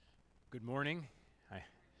Good morning.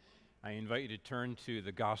 I invite you to turn to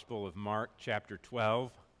the Gospel of Mark, chapter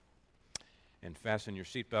 12, and fasten your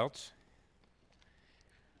seatbelts,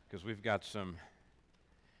 because we've got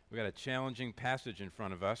a challenging passage in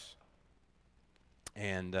front of us,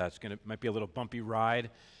 and might be a little bumpy ride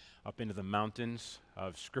up into the mountains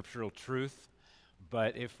of scriptural truth,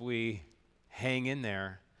 but if we hang in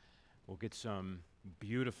there, we'll get some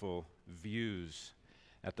beautiful views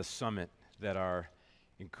at the summit that are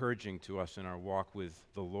encouraging to us in our walk with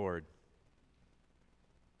the Lord.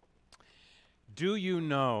 Do you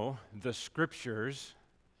know the Scriptures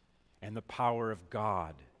and the power of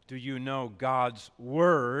God? Do you know God's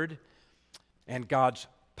Word and God's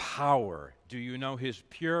power? Do you know His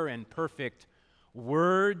pure and perfect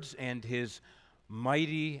words and His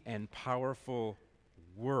mighty and powerful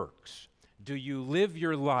works? Do you live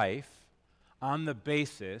your life on the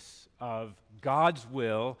basis of God's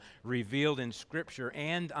will revealed in Scripture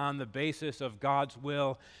and on the basis of God's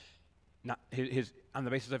will, on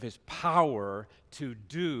the basis of His power to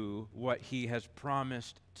do what He has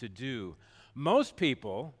promised to do? Most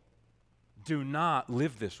people do not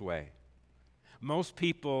live this way. Most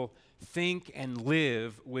people think and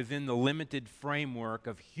live within the limited framework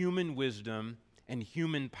of human wisdom and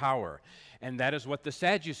human power. And that is what the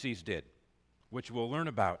Sadducees did, which we'll learn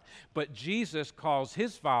about. But Jesus calls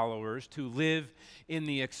His followers to live in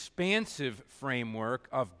the expansive framework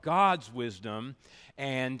of God's wisdom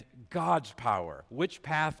and God's power. Which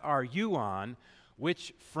path are you on?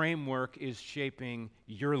 Which framework is shaping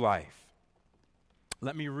your life?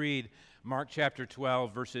 Let me read Mark chapter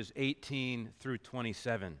 12, verses 18 through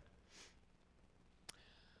 27.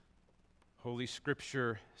 Holy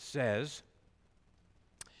Scripture says,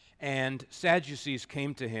 "And Sadducees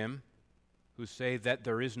came to Him, who say that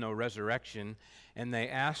there is no resurrection, and they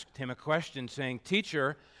asked Him a question, saying,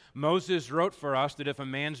 'Teacher, Moses wrote for us that if a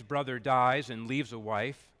man's brother dies and leaves a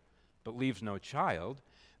wife, but leaves no child,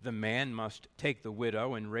 the man must take the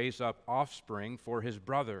widow and raise up offspring for his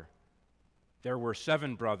brother. There were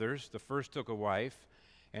 7 brothers. The first took a wife,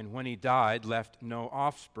 and when he died, left no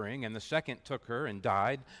offspring, and the second took her and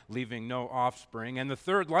died, leaving no offspring, and the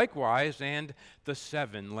third likewise, and the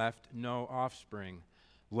 7 left no offspring.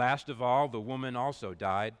 Last of all, the woman also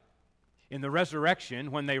died. In the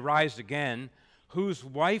resurrection, when they rise again, whose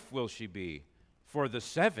wife will she be? For the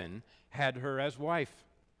 7 had her as wife.'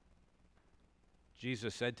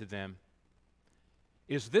 Jesus said to them,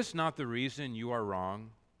 'Is this not the reason you are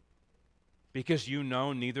wrong? Because you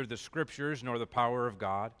know neither the Scriptures nor the power of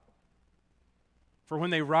God? For when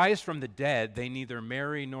they rise from the dead, they neither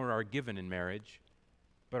marry nor are given in marriage,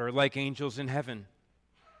 but are like angels in heaven.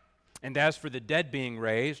 And as for the dead being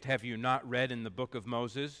raised, have you not read in the book of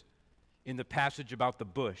Moses, in the passage about the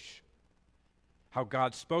bush, how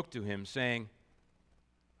God spoke to him, saying,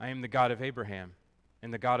 'I am the God of Abraham,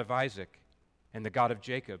 and the God of Isaac, and the God of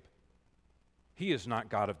Jacob'? He is not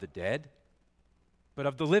God of the dead, but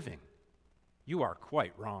of the living. You are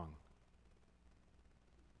quite wrong."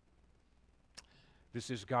 This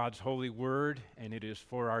is God's holy word, and it is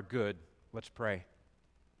for our good. Let's pray.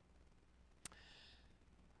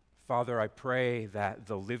 Father, I pray that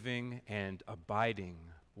the living and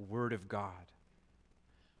abiding Word of God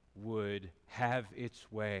would have its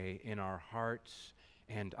way in our hearts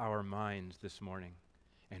and our minds this morning.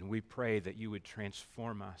 And we pray that you would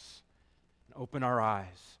transform us and open our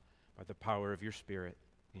eyes by the power of your Spirit.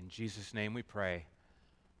 In Jesus' name we pray.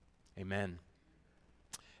 Amen.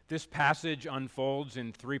 This passage unfolds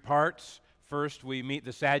in 3 parts. First, we meet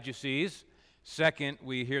the Sadducees. Second,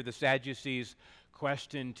 we hear the Sadducees'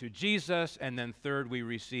 question to Jesus, and then third, we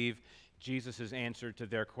receive Jesus' answer to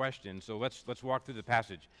their question. So let's walk through the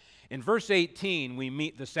passage. In verse 18, we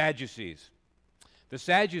meet the Sadducees. The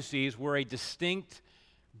Sadducees were a distinct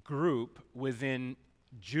group within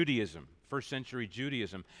Judaism, first century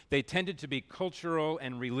Judaism. They tended to be cultural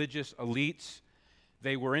and religious elites.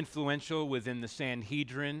 They were influential within the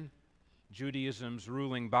Sanhedrin, Judaism's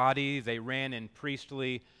ruling body. They ran in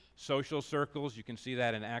priestly social circles. You can see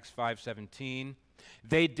that in Acts 5:17.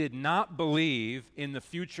 They did not believe in the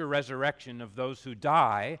future resurrection of those who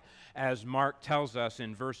die, as Mark tells us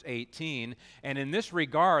in verse 18. And in this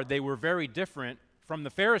regard, they were very different from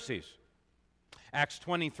the Pharisees. Acts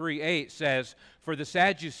 23:8 says, "For the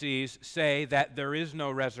Sadducees say that there is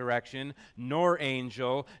no resurrection, nor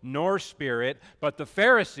angel, nor spirit, but the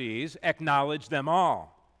Pharisees acknowledge them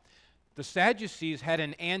all." The Sadducees had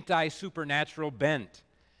an anti-supernatural bent.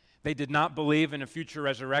 They did not believe in a future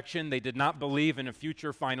resurrection. They did not believe in a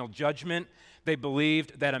future final judgment. They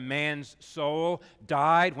believed that a man's soul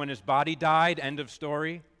died when his body died, end of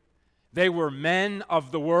story. They were men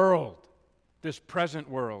of the world, this present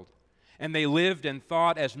world. and they lived and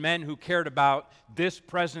thought as men who cared about this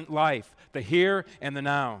present life, the here and the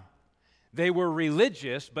now. They were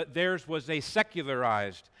religious, but theirs was a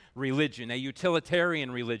secularized religion, a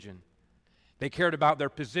utilitarian religion. They cared about their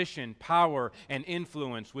position, power, and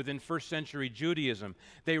influence within first century Judaism.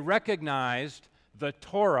 They recognized the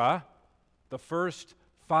Torah, the first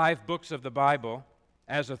 5 books of the Bible,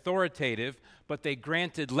 as authoritative, but they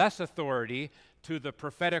granted less authority to the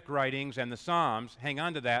prophetic writings and the Psalms. Hang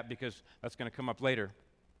on to that because that's going to come up later.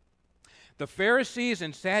 The Pharisees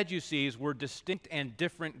and Sadducees were distinct and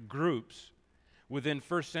different groups within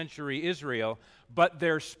first century Israel, but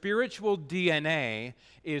their spiritual DNA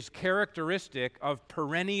is characteristic of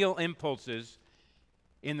perennial impulses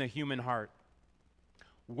in the human heart.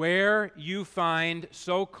 Where you find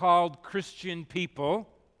so-called Christian people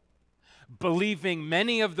believing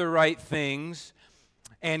many of the right things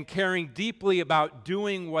and caring deeply about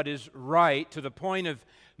doing what is right to the point of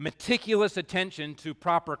meticulous attention to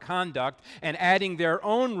proper conduct and adding their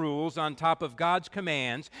own rules on top of God's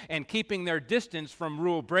commands and keeping their distance from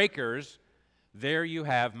rule breakers, there you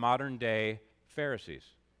have modern-day Pharisees.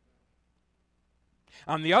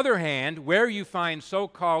 On the other hand, where you find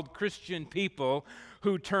so-called Christian people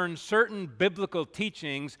who turn certain biblical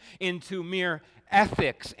teachings into mere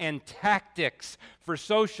ethics and tactics for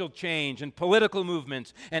social change and political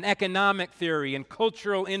movements and economic theory and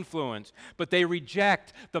cultural influence, but they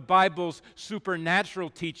reject the Bible's supernatural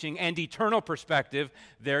teaching and eternal perspective,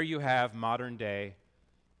 there you have modern-day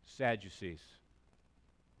Sadducees.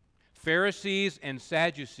 Pharisees and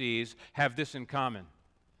Sadducees have this in common.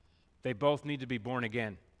 They both need to be born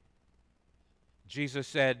again. Jesus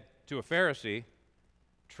said to a Pharisee,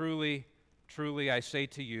 "Truly, truly, I say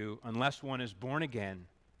to you, unless one is born again,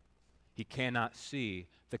 he cannot see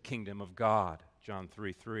the kingdom of God." John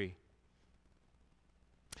 3:3.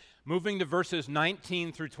 Moving to verses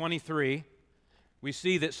 19 through 23, we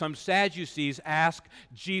see that some Sadducees ask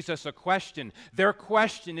Jesus a question. Their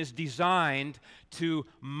question is designed to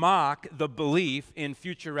mock the belief in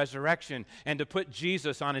future resurrection and to put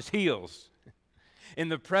Jesus on his heels. In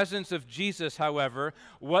the presence of Jesus, however,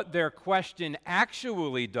 what their question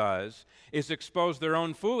actually does is expose their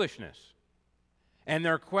own foolishness. And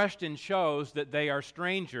their question shows that they are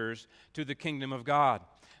strangers to the kingdom of God.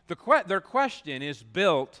 Their question is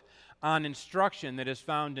built on instruction that is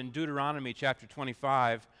found in Deuteronomy chapter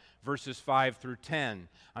 25, verses 5 through 10.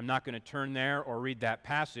 I'm not going to turn there or read that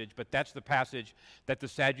passage, but that's the passage that the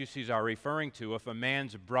Sadducees are referring to. If a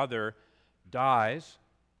man's brother dies,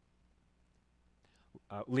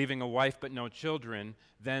 leaving a wife but no children,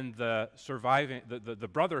 then the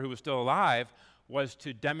brother who was still alive was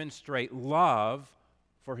to demonstrate love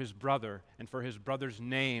for his brother and for his brother's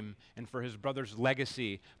name and for his brother's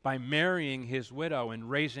legacy by marrying his widow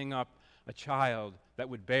and raising up a child that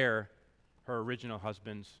would bear her original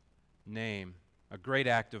husband's name. A great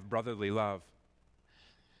act of brotherly love.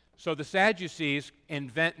 So the Sadducees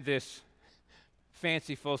invent this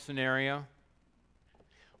fanciful scenario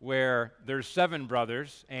where there's 7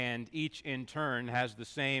 brothers, and each in turn has the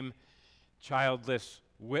same childless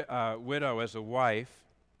widow as a wife,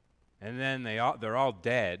 and then they're all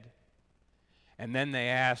dead. And then they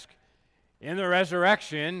ask, in the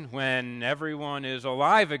resurrection, when everyone is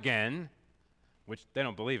alive again, which they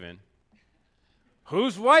don't believe in,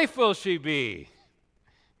 whose wife will she be?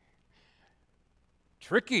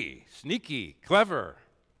 Tricky, sneaky, clever.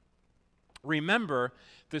 Remember,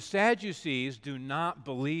 the Sadducees do not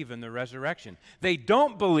believe in the resurrection. They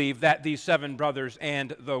don't believe that these 7 brothers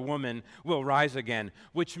and the woman will rise again,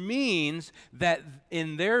 which means that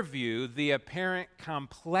in their view, the apparent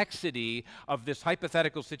complexity of this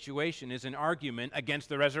hypothetical situation is an argument against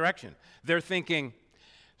the resurrection. They're thinking,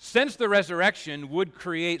 since the resurrection would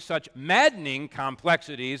create such maddening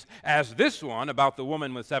complexities as this one about the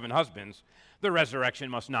woman with 7 husbands, the resurrection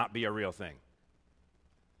must not be a real thing.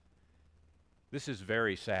 This is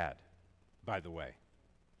very sad, by the way.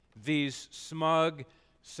 These smug,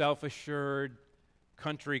 self-assured,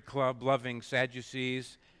 country club-loving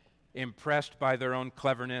Sadducees, impressed by their own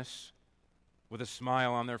cleverness, with a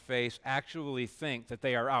smile on their face, actually think that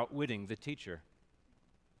they are outwitting the teacher.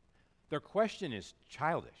 Their question is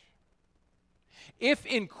childish. If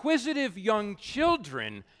inquisitive young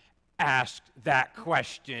children asked that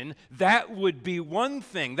question, that would be one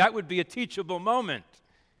thing. That would be a teachable moment.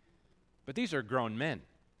 But these are grown men,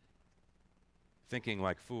 thinking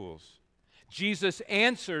like fools. Jesus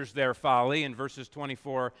answers their folly in verses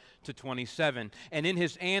 24 to 27. And in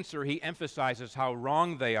his answer, he emphasizes how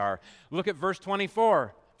wrong they are. Look at verse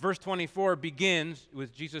 24. Verse 24 begins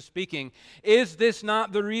with Jesus speaking, "Is this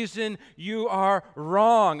not the reason you are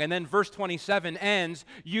wrong?" And then verse 27 ends,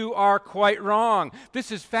 "You are quite wrong."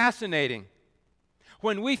 This is fascinating.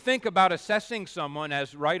 When we think about assessing someone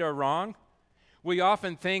as right or wrong, we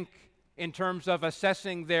often think in terms of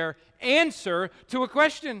assessing their answer to a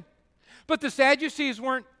question. But the Sadducees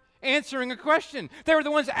weren't answering a question. They were the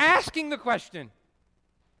ones asking the question.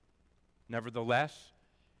 Nevertheless,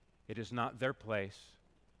 it is not their place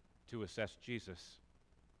to assess Jesus,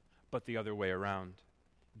 but the other way around.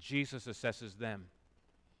 Jesus assesses them.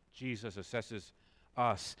 Jesus assesses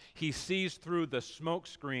us. He sees through the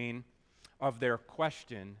smokescreen of their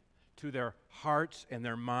question to their hearts and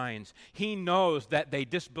their minds. He knows that they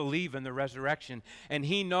disbelieve in the resurrection, and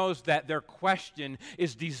he knows that their question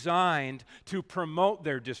is designed to promote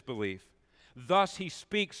their disbelief. Thus, he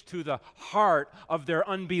speaks to the heart of their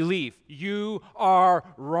unbelief. You are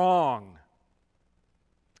wrong.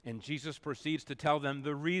 And Jesus proceeds to tell them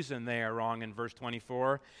the reason they are wrong in verse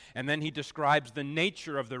 24. And then he describes the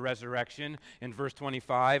nature of the resurrection in verse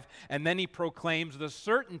 25. And then he proclaims the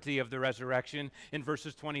certainty of the resurrection in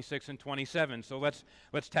verses 26 and 27. So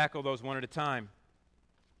let's tackle those one at a time.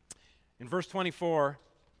 In verse 24,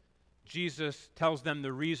 Jesus tells them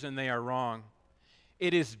the reason they are wrong.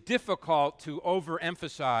 It is difficult to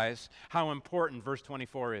overemphasize how important verse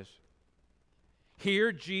 24 is.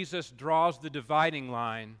 Here, Jesus draws the dividing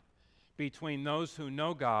line between those who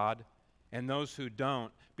know God and those who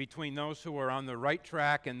don't, between those who are on the right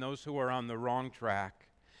track and those who are on the wrong track.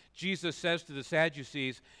 Jesus says to the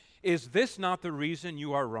Sadducees, "Is this not the reason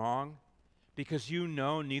you are wrong? Because you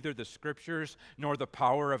know neither the Scriptures nor the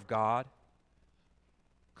power of God?"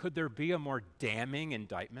 Could there be a more damning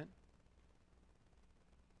indictment?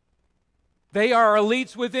 They are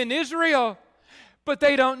elites within Israel, but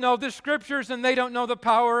they don't know the Scriptures and they don't know the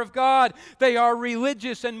power of God. They are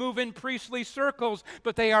religious and move in priestly circles,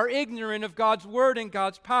 but they are ignorant of God's Word and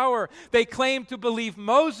God's power. They claim to believe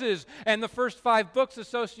Moses and the first 5 books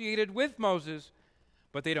associated with Moses,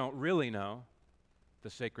 but they don't really know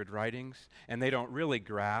the sacred writings, and they don't really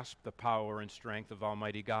grasp the power and strength of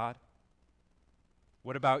Almighty God.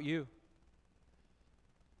 What about you?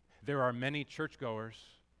 There are many churchgoers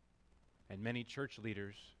and many church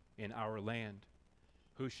leaders in our land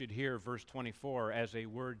who should hear verse 24 as a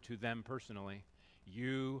word to them personally.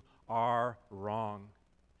 You are wrong,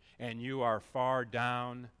 and you are far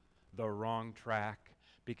down the wrong track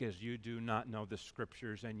because you do not know the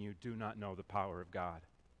Scriptures and you do not know the power of God.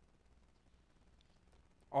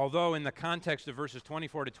 Although in the context of verses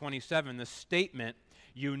 24 to 27, the statement,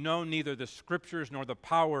 "You know neither the Scriptures nor the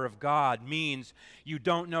power of God," means you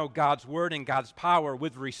don't know God's Word and God's power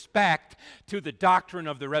with respect to the doctrine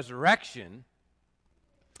of the resurrection,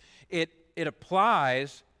 it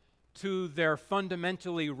applies to their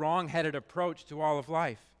fundamentally wrong-headed approach to all of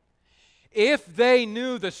life. If they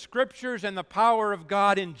knew the Scriptures and the power of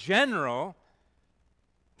God in general,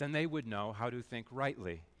 then they would know how to think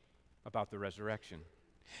rightly about the resurrection.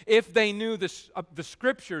 If they knew the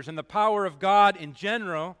Scriptures and the power of God in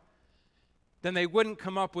general, then they wouldn't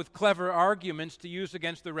come up with clever arguments to use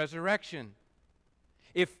against the resurrection.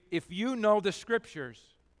 If you know the Scriptures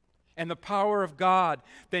and the power of God,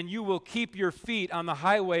 then you will keep your feet on the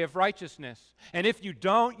highway of righteousness. And if you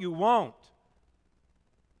don't, you won't.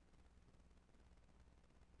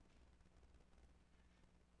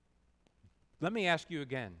 Let me ask you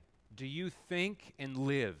again, do you think and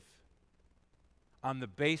live on the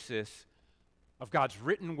basis of God's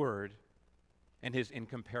written word and his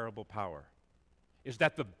incomparable power? Is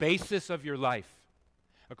that the basis of your life?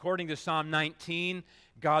 According to Psalm 19,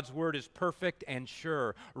 God's word is perfect and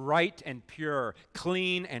sure, right and pure,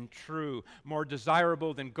 clean and true, more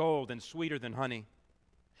desirable than gold and sweeter than honey.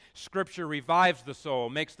 Scripture revives the soul,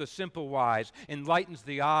 makes the simple wise, enlightens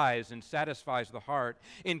the eyes, and satisfies the heart.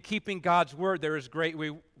 In keeping God's word, there is great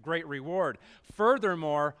reward.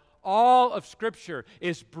 Furthermore, all of Scripture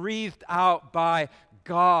is breathed out by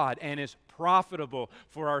God and is profitable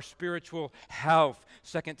for our spiritual health.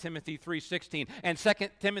 2 Timothy 3:16 and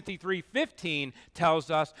 2 Timothy 3:15 tells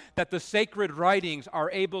us that the sacred writings are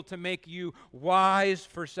able to make you wise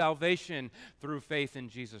for salvation through faith in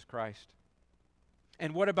Jesus Christ.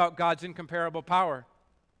 And what about God's incomparable power?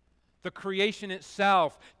 The creation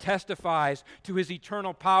itself testifies to his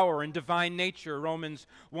eternal power and divine nature, Romans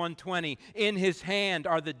 1:20. In his hand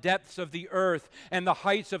are the depths of the earth, and the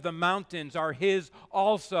heights of the mountains are his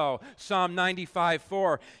also, Psalm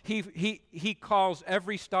 95:4. He calls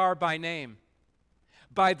every star by name.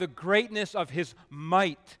 By the greatness of his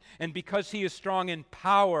might, and because he is strong in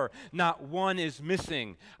power, not one is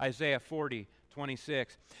missing, Isaiah 40,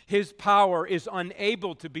 26. His power is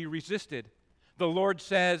unable to be resisted. The Lord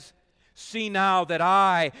says, "See now that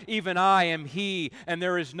I, even I, am He, and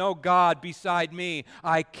there is no God beside me.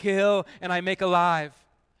 I kill and I make alive.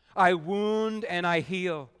 I wound and I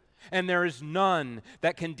heal, and there is none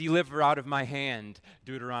that can deliver out of my hand."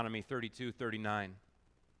 Deuteronomy 32:39.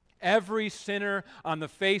 Every sinner on the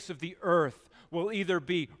face of the earth will either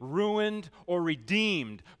be ruined or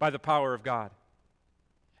redeemed by the power of God.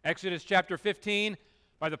 Exodus chapter 15,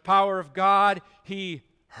 by the power of God, He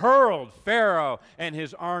hurled Pharaoh and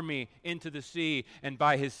his army into the sea, and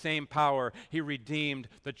by His same power, He redeemed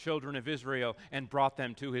the children of Israel and brought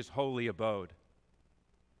them to His holy abode.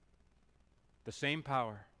 The same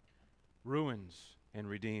power ruins and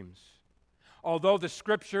redeems. Although the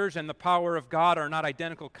Scriptures and the power of God are not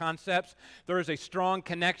identical concepts, there is a strong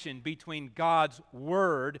connection between God's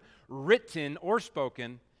Word, written or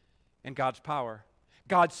spoken, and God's power.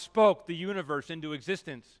 God spoke the universe into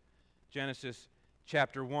existence, Genesis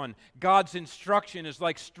chapter 1. God's instruction is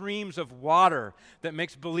like streams of water that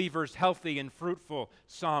makes believers healthy and fruitful,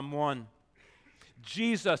 Psalm 1.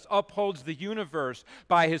 Jesus upholds the universe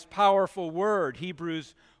by His powerful word,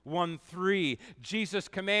 Hebrews 1:3. Jesus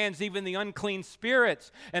commands even the unclean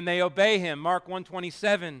spirits, and they obey Him, Mark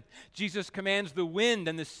 1:27. Jesus commands the wind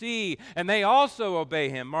and the sea, and they also obey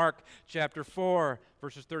Him, Mark chapter 4,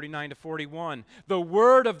 verses 39 to 41. The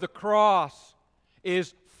word of the cross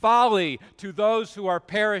is folly to those who are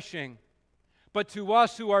perishing, but to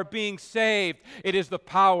us who are being saved, it is the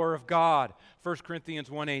power of God, 1 Corinthians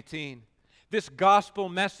 1:18. This gospel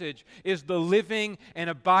message is the living and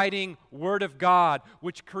abiding Word of God,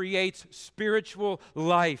 which creates spiritual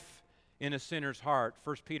life in a sinner's heart.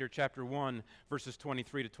 1 Peter chapter 1, verses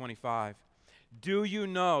 23 to 25. Do you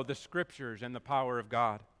know the Scriptures and the power of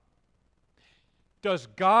God? Does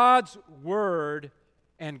God's Word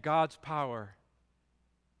and God's power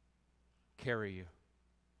carry you?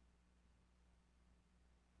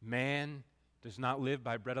 Man does not live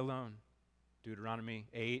by bread alone. Deuteronomy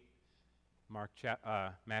 8.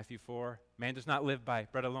 Matthew 4, man does not live by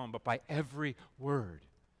bread alone, but by every word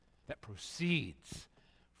that proceeds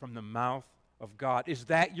from the mouth of God. Is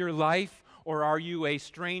that your life, or are you a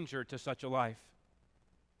stranger to such a life?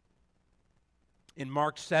 In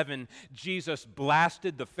Mark 7, Jesus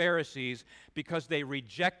blasted the Pharisees because they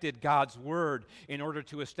rejected God's word in order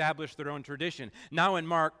to establish their own tradition. Now in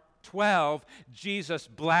Mark 12, Jesus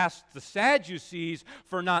blasts the Sadducees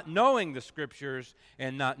for not knowing the Scriptures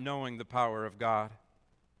and not knowing the power of God.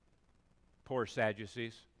 Poor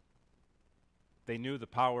Sadducees. They knew the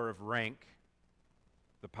power of rank,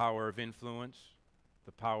 the power of influence,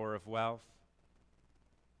 the power of wealth,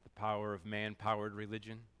 the power of man-powered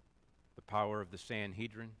religion, the power of the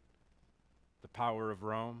Sanhedrin, the power of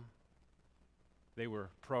Rome. They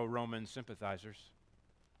were pro-Roman sympathizers.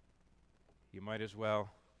 You might as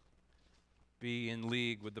well be in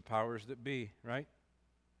league with the powers that be, right?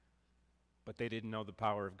 But they didn't know the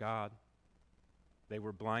power of God. They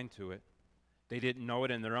were blind to it. They didn't know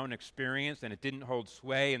it in their own experience, and it didn't hold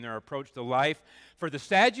sway in their approach to life. For the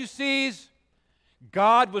Sadducees,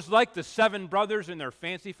 God was like the seven brothers in their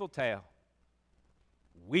fanciful tale,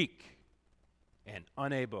 weak and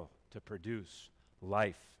unable to produce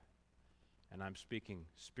life. And I'm speaking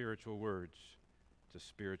spiritual words to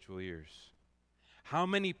spiritual ears. How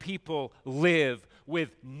many people live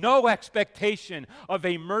with no expectation of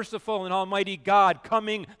a merciful and almighty God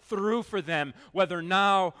coming through for them, whether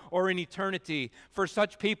now or in eternity? For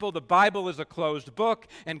such people, the Bible is a closed book,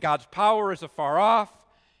 and God's power is afar off,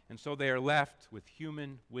 and so they are left with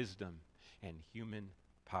human wisdom and human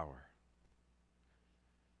power.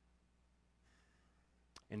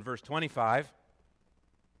 In verse 25,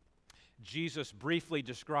 Jesus briefly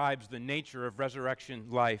describes the nature of resurrection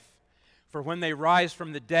life. For when they rise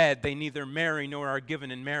from the dead, they neither marry nor are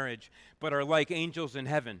given in marriage, but are like angels in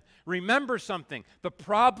heaven. Remember something. The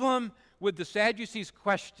problem with the Sadducees'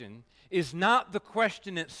 question is not the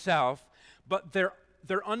question itself, but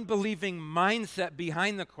their unbelieving mindset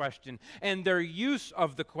behind the question and their use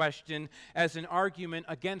of the question as an argument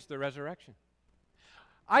against the resurrection.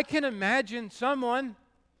 I can imagine someone,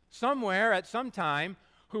 somewhere at some time,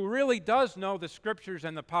 who really does know the Scriptures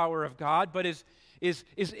and the power of God, but is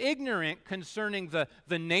ignorant concerning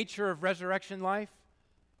the nature of resurrection life,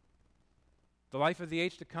 the life of the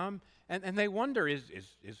age to come, and they wonder, is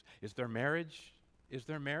there marriage? Is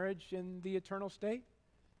there marriage in the eternal state?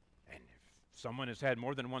 And if someone has had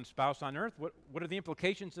more than one spouse on earth, what are the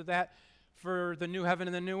implications of that for the new heaven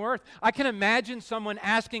and the new earth? I can imagine someone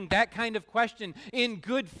asking that kind of question in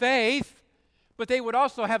good faith, but they would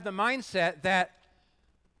also have the mindset that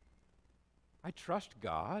I trust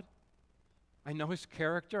God. I know his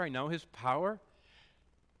character. I know his power.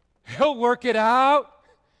 He'll work it out.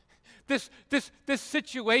 This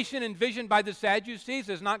situation envisioned by the Sadducees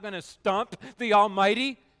is not going to stump the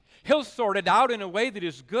Almighty. He'll sort it out in a way that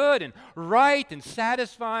is good and right and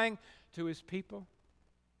satisfying to his people.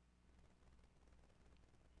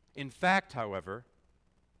 In fact, however,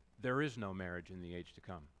 there is no marriage in the age to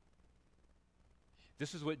come.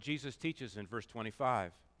 This is what Jesus teaches in verse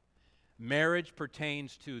 25. Marriage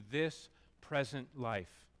pertains to this present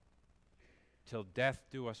life, till death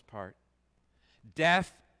do us part.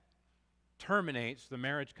 Death terminates the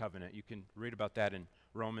marriage covenant. You can read about that in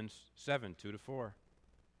Romans 7, 2-4.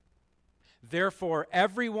 Therefore,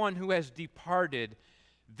 everyone who has departed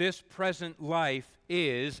this present life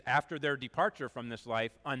is, after their departure from this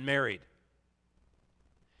life, unmarried.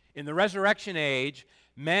 In the resurrection age,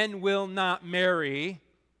 men will not marry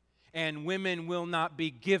and women will not be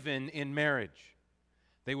given in marriage.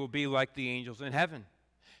 They will be like the angels in heaven.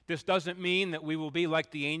 This doesn't mean that we will be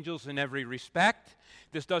like the angels in every respect.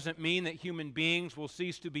 This doesn't mean that human beings will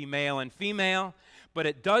cease to be male and female, but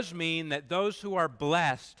it does mean that those who are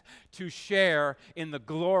blessed to share in the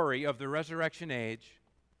glory of the resurrection age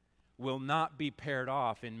will not be paired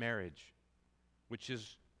off in marriage, which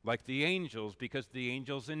is like the angels, because the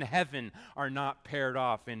angels in heaven are not paired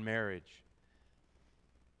off in marriage.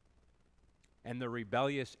 And the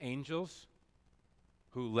rebellious angels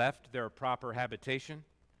who left their proper habitation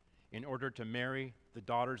in order to marry the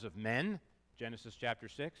daughters of men, Genesis chapter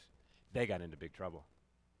 6, they got into big trouble.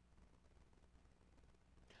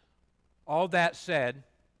 All that said,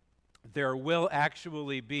 there will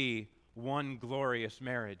actually be one glorious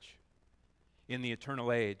marriage in the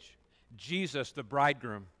eternal age. Jesus, the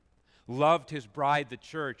bridegroom, loved his bride, the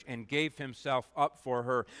church, and gave himself up for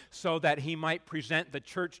her so that he might present the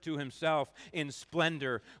church to himself in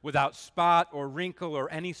splendor, without spot or wrinkle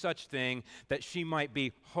or any such thing, that she might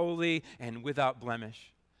be holy and without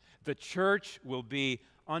blemish. The church will be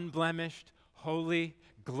unblemished, holy,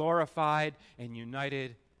 glorified, and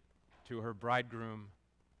united to her bridegroom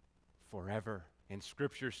forever. And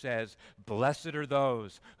Scripture says, blessed are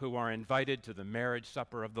those who are invited to the marriage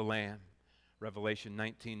supper of the Lamb. Revelation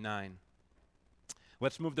 19:9.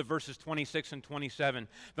 Let's move to verses 26 and 27.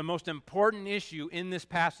 The most important issue in this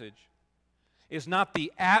passage is not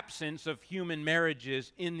the absence of human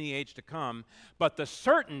marriages in the age to come, but the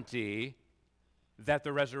certainty that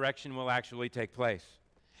the resurrection will actually take place.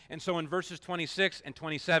 And so in verses 26 and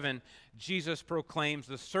 27, Jesus proclaims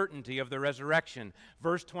the certainty of the resurrection.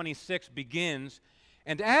 Verse 26 begins,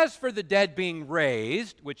 and as for the dead being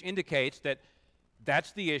raised, which indicates that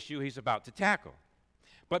that's the issue he's about to tackle.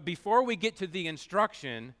 But before we get to the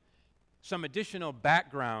instruction, some additional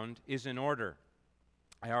background is in order.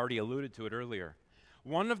 I already alluded to it earlier.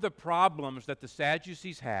 One of the problems that the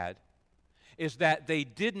Sadducees had is that they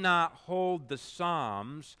did not hold the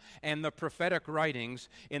Psalms and the prophetic writings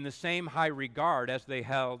in the same high regard as they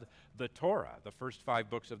held the Torah, the first 5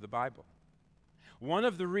 books of the Bible. One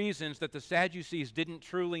of the reasons that the Sadducees didn't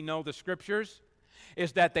truly know the Scriptures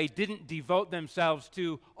is that they didn't devote themselves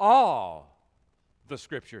to all the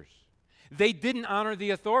Scriptures. They didn't honor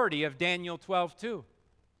the authority of Daniel 12:2,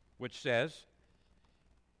 which says,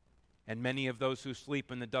 and many of those who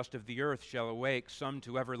sleep in the dust of the earth shall awake, some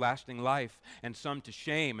to everlasting life, and some to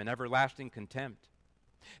shame and everlasting contempt.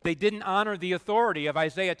 They didn't honor the authority of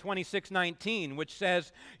Isaiah 26:19, which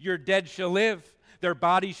says, your dead shall live, their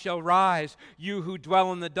bodies shall rise. You who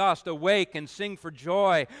dwell in the dust, awake and sing for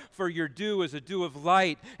joy, for your dew is a dew of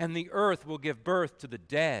light, and the earth will give birth to the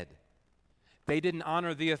dead. They didn't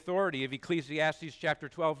honor the authority of Ecclesiastes chapter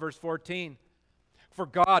 12, verse 14. For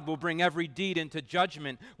God will bring every deed into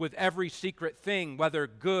judgment with every secret thing, whether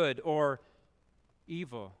good or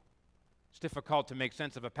evil. It's difficult to make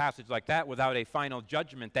sense of a passage like that without a final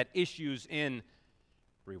judgment that issues in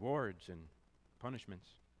rewards and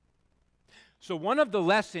punishments. So one of the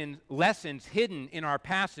lessons hidden in our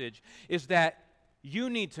passage is that you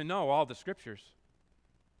need to know all the Scriptures.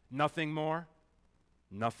 Nothing more,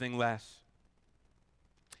 nothing less.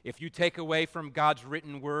 If you take away from God's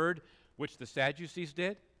written word, which the Sadducees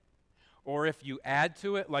did, or if you add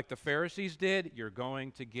to it like the Pharisees did, you're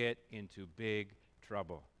going to get into big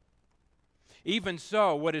trouble. Even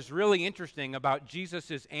so, what is really interesting about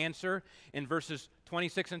Jesus' answer in verses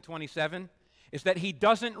 26 and 27 is that he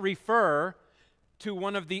doesn't refer to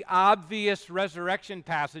one of the obvious resurrection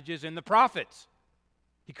passages in the prophets.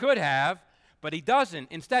 He could have, but he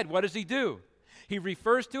doesn't. Instead, what does he do? He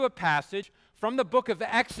refers to a passage from the book of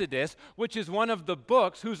Exodus, which is one of the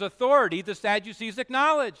books whose authority the Sadducees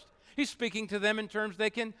acknowledged. He's speaking to them in terms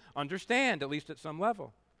they can understand, at least at some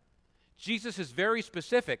level. Jesus is very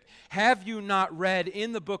specific. Have you not read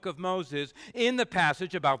in the book of Moses, in the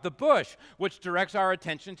passage about the bush, which directs our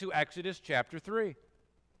attention to Exodus chapter 3,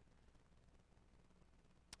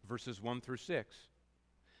 verses 1 through 6.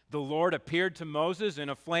 The Lord appeared to Moses in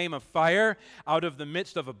a flame of fire out of the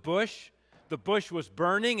midst of a bush. The bush was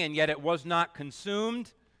burning, and yet it was not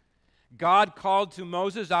consumed. God called to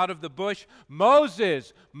Moses out of the bush,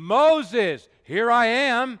 "Moses, Moses, here I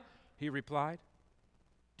am," he replied.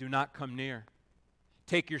 "Do not come near.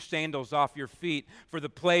 Take your sandals off your feet, for the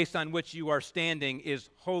place on which you are standing is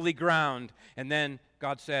holy ground." And then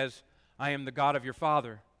God says, "I am the God of your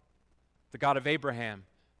father, the God of Abraham,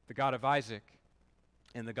 the God of Isaac,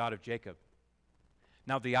 and the God of Jacob."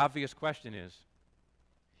 Now, the obvious question is,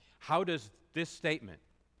 how does this statement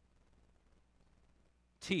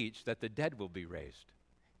teach that the dead will be raised?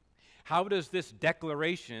 How does this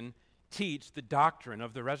declaration teach the doctrine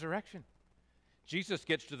of the resurrection? Jesus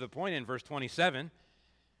gets to the point in verse 27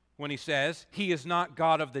 when he says, "He is not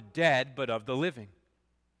God of the dead, but of the living."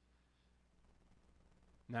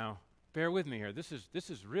 Now, bear with me here. This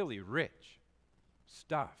is really rich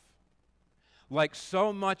stuff. Like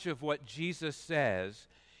so much of what Jesus says,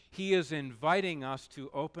 he is inviting us to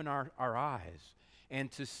open our eyes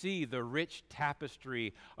and to see the rich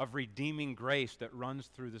tapestry of redeeming grace that runs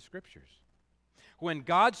through the Scriptures. When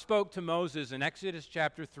God spoke to Moses in Exodus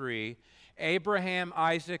chapter 3, Abraham,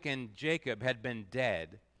 Isaac, and Jacob had been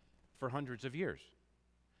dead for hundreds of years.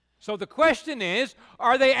 So the question is,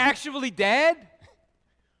 are they actually dead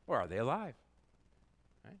or are they alive?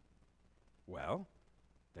 Right? Well,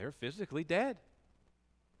 they're physically dead.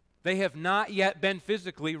 They have not yet been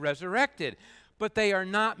physically resurrected, but they are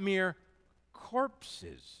not mere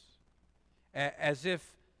corpses, as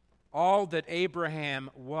if all that Abraham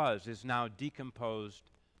was is now decomposed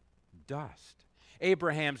dust.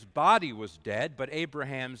 Abraham's body was dead, but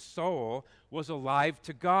Abraham's soul was alive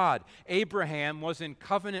to God. Abraham was in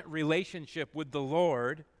covenant relationship with the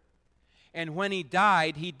Lord, and when he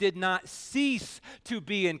died, he did not cease to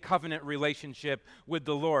be in covenant relationship with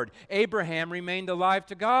the Lord. Abraham remained alive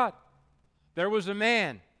to God. There was a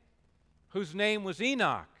man whose name was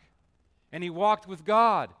Enoch, and he walked with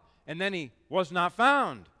God, and then he was not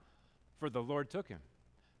found, for the Lord took him.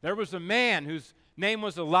 There was a man whose name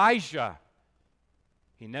was Elijah.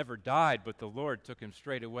 He never died, but the Lord took him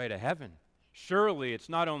straight away to heaven. Surely it's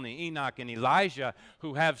not only Enoch and Elijah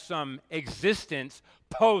who have some existence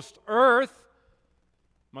post-earth.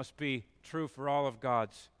 Must be true for all of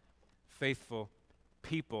God's faithful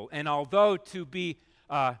people. And although to be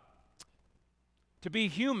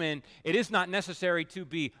human, it is not necessary to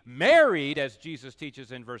be married, as Jesus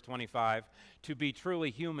teaches in verse 25. To be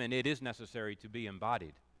truly human, it is necessary to be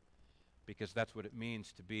embodied, because that's what it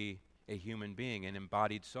means to be a human being, an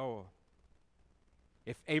embodied soul.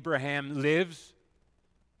 If Abraham lives,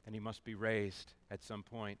 then he must be raised at some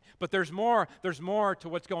point. But there's more to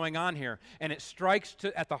what's going on here, and it strikes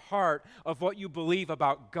at the heart of what you believe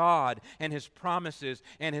about God and his promises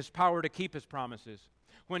and his power to keep his promises.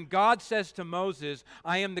 When God says to Moses,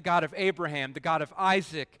 "I am the God of Abraham, the God of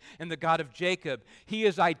Isaac, and the God of Jacob," he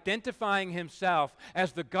is identifying himself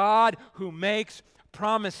as the God who makes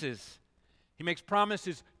promises. He makes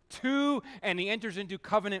promises to, and he enters into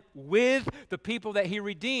covenant with the people that he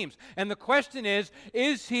redeems. And the question is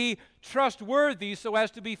he trustworthy so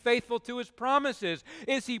as to be faithful to his promises?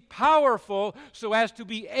 Is he powerful so as to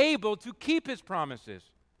be able to keep his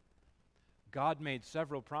promises? God made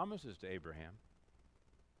several promises to Abraham.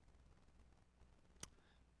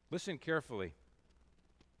 Listen carefully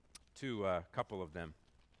to a couple of them.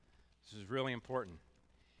 This is really important.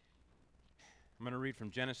 I'm going to read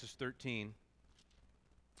from Genesis 13,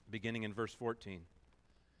 beginning in verse 14,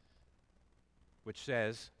 which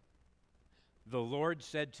says, "The Lord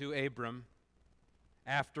said to Abram,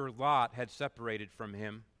 after Lot had separated from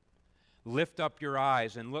him, 'Lift up your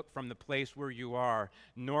eyes and look from the place where you are,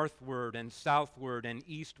 northward and southward and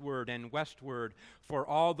eastward and westward, for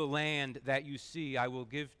all the land that you see I will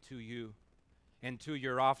give to you and to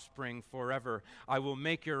your offspring forever. I will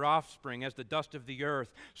make your offspring as the dust of the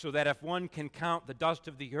earth, so that if one can count the dust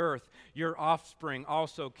of the earth, your offspring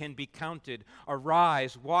also can be counted.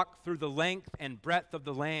 Arise, walk through the length and breadth of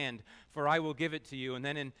the land, for I will give it to you.'" And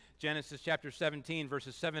then in Genesis chapter 17,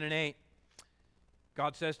 verses 7 and 8,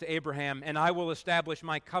 God says to Abraham, "And I will establish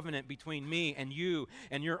my covenant between me and you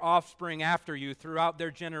and your offspring after you throughout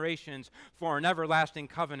their generations for an everlasting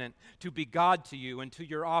covenant, to be God to you and to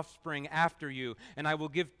your offspring after you. And I will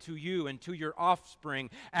give to you and to your offspring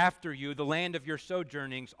after you the land of your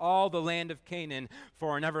sojournings, all the land of Canaan,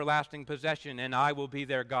 for an everlasting possession, and I will be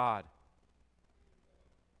their God."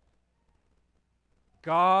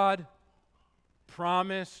 God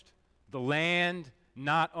promised the land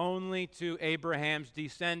not only to Abraham's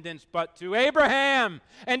descendants, but to Abraham.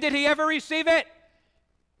 And did he ever receive it?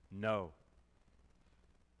 No.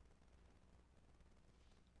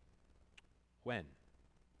 When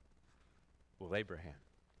will Abraham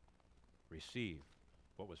receive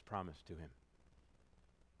what was promised to him?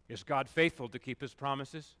 Is God faithful to keep his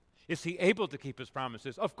promises? Is he able to keep his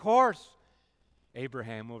promises? Of course.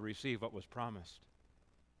 Abraham will receive what was promised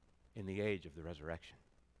in the age of the resurrection.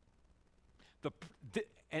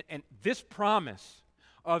 And this promise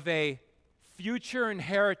of a future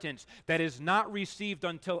inheritance that is not received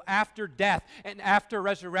until after death and after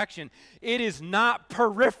resurrection, it is not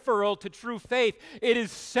peripheral to true faith. It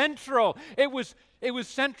is central. It was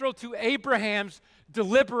central to Abraham's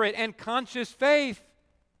deliberate and conscious faith.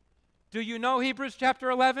 Do you know Hebrews chapter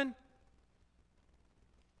 11?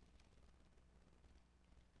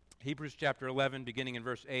 Hebrews chapter 11, beginning in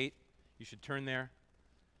verse 8. You should turn there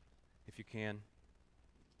if you can.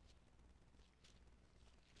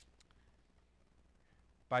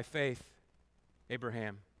 By faith,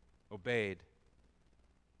 Abraham obeyed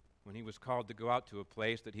when he was called to go out to a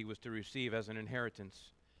place that he was to receive as an inheritance.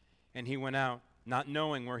 And he went out, not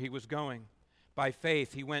knowing where he was going. By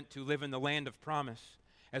faith, he went to live in the land of promise,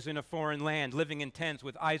 as in a foreign land, living in tents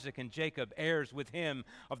with Isaac and Jacob, heirs with him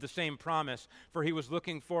of the same promise. For he was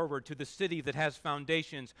looking forward to the city that has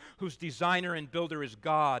foundations, whose designer and builder is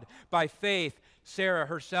God. By faith, Sarah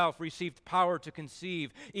herself received power to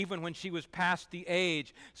conceive, even when she was past the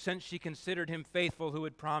age, since she considered him faithful who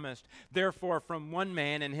had promised. Therefore, from one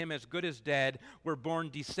man, and him as good as dead, were born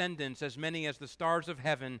descendants, as many as the stars of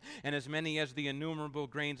heaven, and as many as the innumerable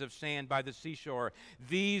grains of sand by the seashore.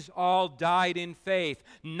 These all died in faith,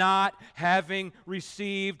 not having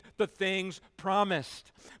received the things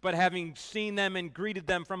promised, but having seen them and greeted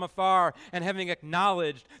them from afar, and having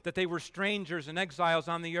acknowledged that they were strangers and exiles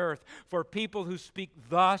on the earth. For people who speak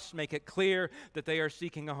thus make it clear that they are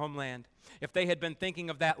seeking a homeland. If they had been thinking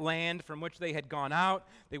of that land from which they had gone out,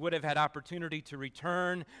 they would have had opportunity to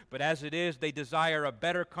return. But as it is, they desire a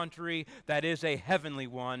better country, that is a heavenly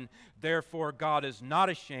one. Therefore, God is not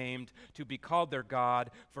ashamed to be called their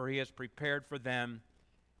God, for he has prepared for them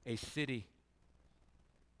a city.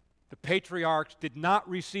 The patriarchs did not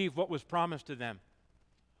receive what was promised to them.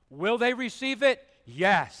 Will they receive it?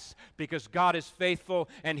 Yes, because God is faithful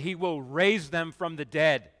and he will raise them from the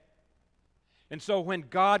dead. And so when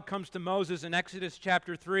God comes to Moses in Exodus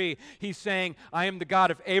chapter 3, he's saying, I am the God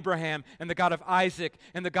of Abraham and the God of Isaac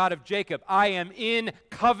and the God of Jacob. I am in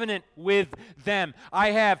covenant with them.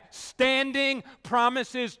 I have standing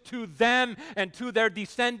promises to them and to their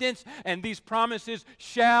descendants, and these promises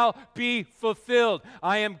shall be fulfilled.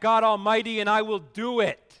 I am God Almighty and I will do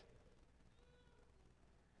it.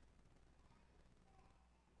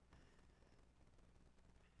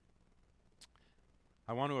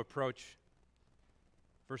 I want to approach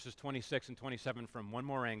verses 26 and 27 from one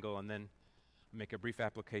more angle and then make a brief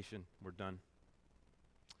application. We're done.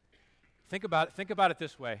 Think about it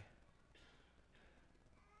this way.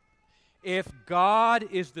 If God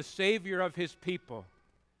is the Savior of his people,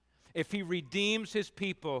 if he redeems his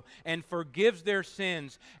people and forgives their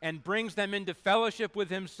sins and brings them into fellowship with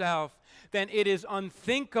himself, then it is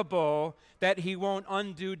unthinkable that he won't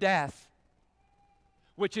undo death,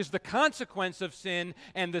 which is the consequence of sin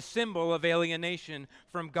and the symbol of alienation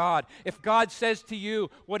from God. If God says to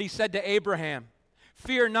you what he said to Abraham,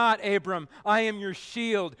 fear not, Abram, I am your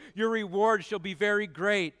shield. Your reward shall be very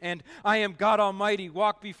great. And I am God Almighty.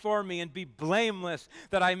 Walk before me and be blameless,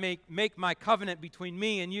 that I may make my covenant between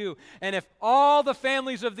me and you. And if all the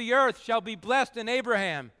families of the earth shall be blessed in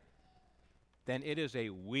Abraham, then it is a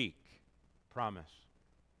weak promise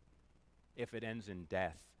if it ends in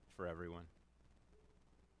death for everyone.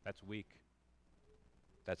 That's weak.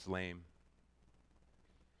 That's lame.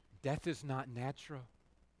 Death is not natural.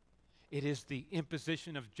 It is the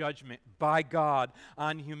imposition of judgment by God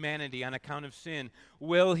on humanity on account of sin.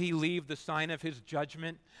 Will he leave the sign of his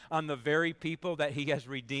judgment on the very people that he has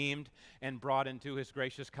redeemed and brought into his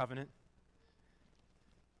gracious covenant?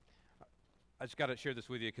 I just got to share this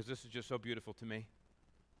with you because this is just so beautiful to me.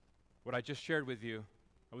 What I just shared with you,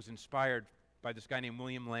 I was inspired by this guy named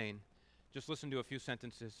William Lane. Just listen to a few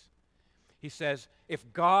sentences. He says,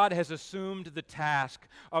 if God has assumed the task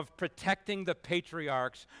of protecting the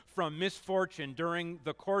patriarchs from misfortune during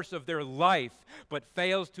the course of their life, but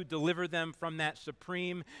fails to deliver them from that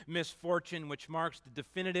supreme misfortune which marks the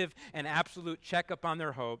definitive and absolute check upon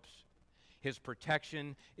their hopes, his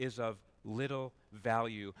protection is of little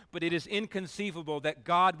value. But it is inconceivable that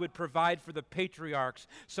God would provide for the patriarchs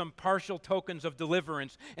some partial tokens of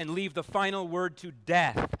deliverance and leave the final word to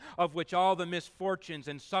death, of which all the misfortunes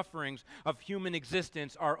and sufferings of human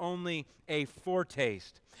existence are only a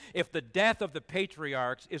foretaste. If the death of the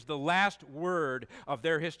patriarchs is the last word of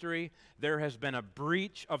their history, there has been a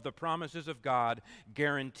breach of the promises of God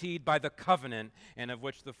guaranteed by the covenant, and of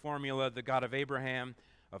which the formula, the God of Abraham,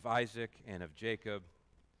 of Isaac, and of Jacob,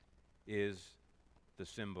 is the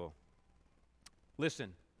symbol.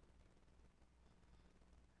 Listen.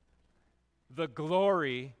 The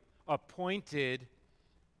glory appointed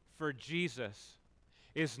for Jesus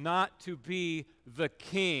is not to be the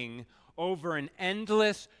king over an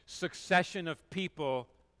endless succession of people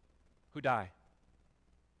who die.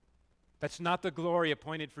 That's not the glory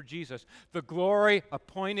appointed for Jesus. The glory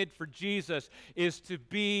appointed for Jesus is to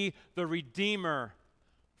be the Redeemer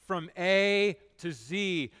from A to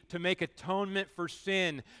Z, to make atonement for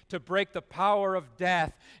sin, to break the power of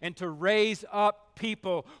death, and to raise up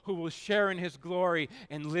people who will share in His glory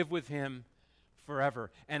and live with Him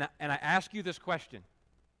forever. And I ask you this question.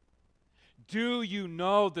 Do you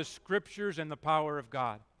know the Scriptures and the power of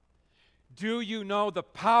God? Do you know the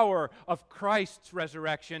power of Christ's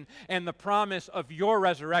resurrection and the promise of your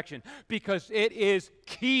resurrection? Because it is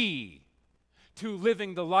key to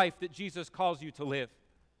living the life that Jesus calls you to live.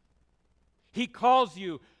 He calls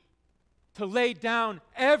you to lay down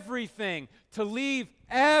everything, to leave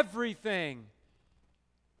everything,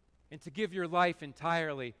 and to give your life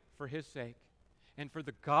entirely for His sake and for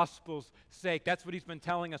the gospel's sake. That's what He's been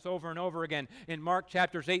telling us over and over again in Mark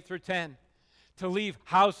chapters 8 through 10. To leave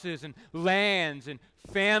houses and lands and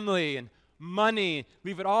family and money,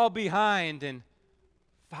 leave it all behind and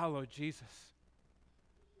follow Jesus.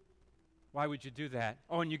 Why would you do that?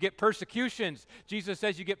 Oh, and you get persecutions. Jesus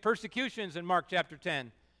says you get persecutions in Mark chapter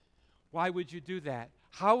 10. Why would you do that?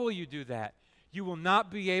 How will you do that? You will not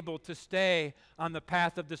be able to stay on the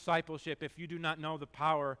path of discipleship if you do not know the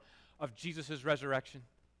power of Jesus' resurrection.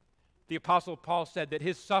 The Apostle Paul said that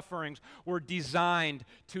his sufferings were designed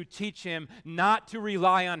to teach him not to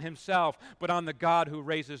rely on himself, but on the God who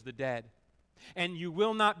raises the dead. And you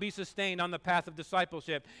will not be sustained on the path of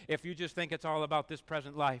discipleship if you just think it's all about this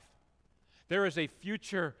present life. There is a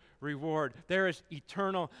future reward. There is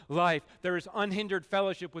eternal life. There is unhindered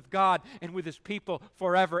fellowship with God and with His people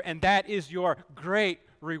forever. And that is your great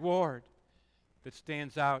reward that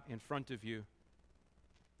stands out in front of you.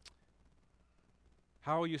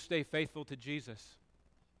 How will you stay faithful to Jesus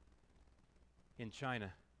in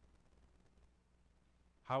China?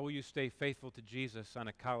 How will you stay faithful to Jesus on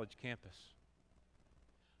a college campus?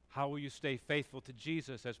 How will you stay faithful to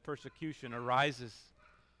Jesus as persecution arises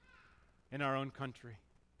in our own country?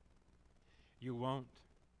 You won't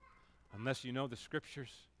unless you know the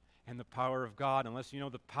Scriptures and the power of God, unless you know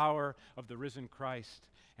the power of the risen Christ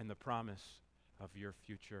and the promise of your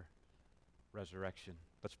future resurrection.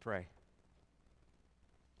 Let's pray.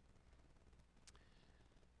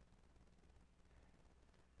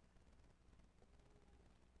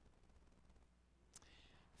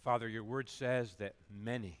 Father, your word says that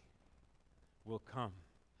many will come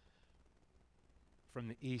from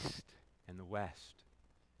the east and the west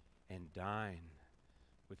and dine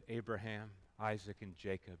with Abraham, Isaac, and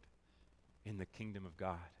Jacob in the kingdom of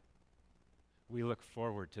God. We look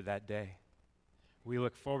forward to that day. We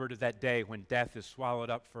look forward to that day when death is swallowed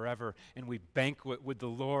up forever and we banquet with the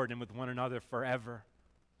Lord and with one another forever.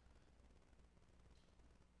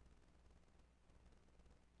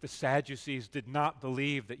 The Sadducees did not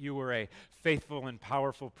believe that you were a faithful and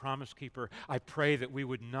powerful promise keeper. I pray that we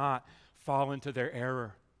would not fall into their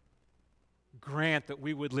error. Grant that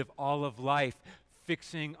we would live all of life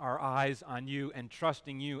fixing our eyes on you and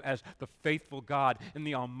trusting you as the faithful God and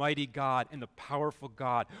the almighty God and the powerful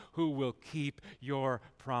God who will keep your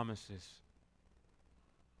promises.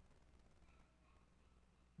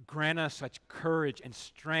 Grant us such courage and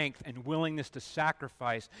strength and willingness to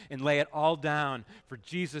sacrifice and lay it all down for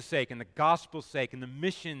Jesus' sake and the gospel's sake and the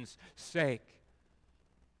mission's sake,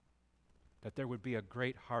 that there would be a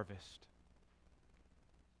great harvest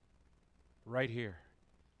right here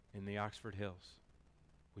in the Oxford Hills.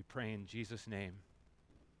 We pray in Jesus' name.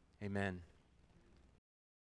 Amen.